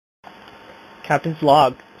Captain's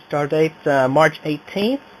Log. Stardate March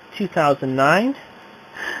 18th, 2009.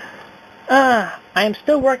 I am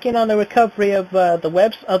still working on the recovery of the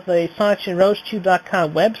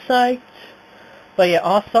SonicandRoach2.com website. But yeah,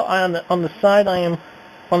 also on the side I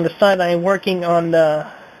am working on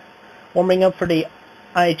warming up for the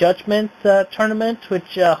iJudgment tournament,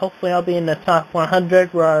 which hopefully I'll be in the top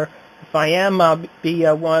 100. Where if I am, I'll be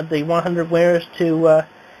one of the 100 winners to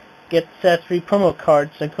get 3 promo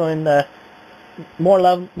cards, including the more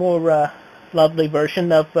lovely version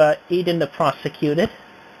of Eden the Persecuted,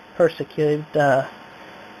 which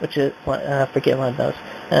is I forget one of those.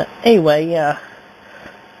 Anyway,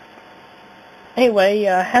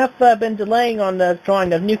 I have been delaying on the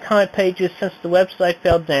drawing of new comic pages since the website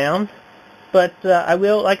fell down. But I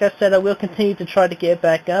will, like I said, I will continue to try to get it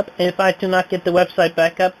back up. And if I do not get the website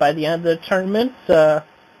back up by the end of the tournament, I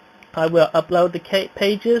will upload the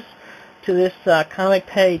pages to this comic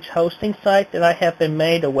page hosting site that I have been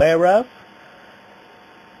made aware of.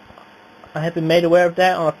 I have been made aware of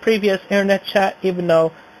that on a previous internet chat, even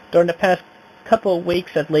though during the past couple of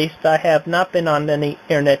weeks at least I have not been on any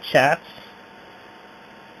internet chats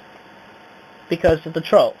because of the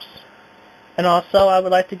trolls. And also, I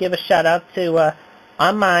would like to give a shout out to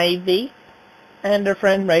Ivy and her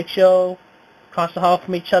friend Rachel, across the hall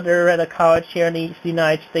from each other at a college here in the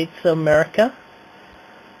United States of America.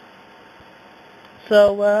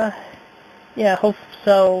 So, yeah,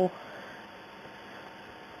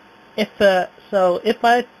 if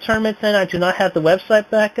my tournament's end I do not have the website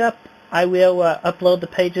back up, I will upload the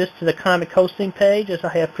pages to the comic hosting page, as I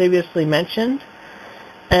have previously mentioned,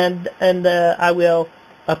 and I will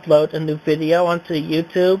upload a new video onto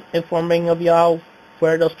YouTube informing of y'all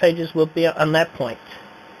where those pages will be on that point.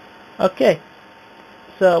 Okay,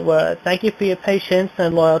 so thank you for your patience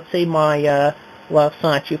and loyalty, my love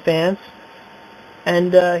Sonic fans,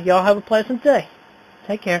 and y'all have a pleasant day.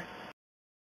 Take care.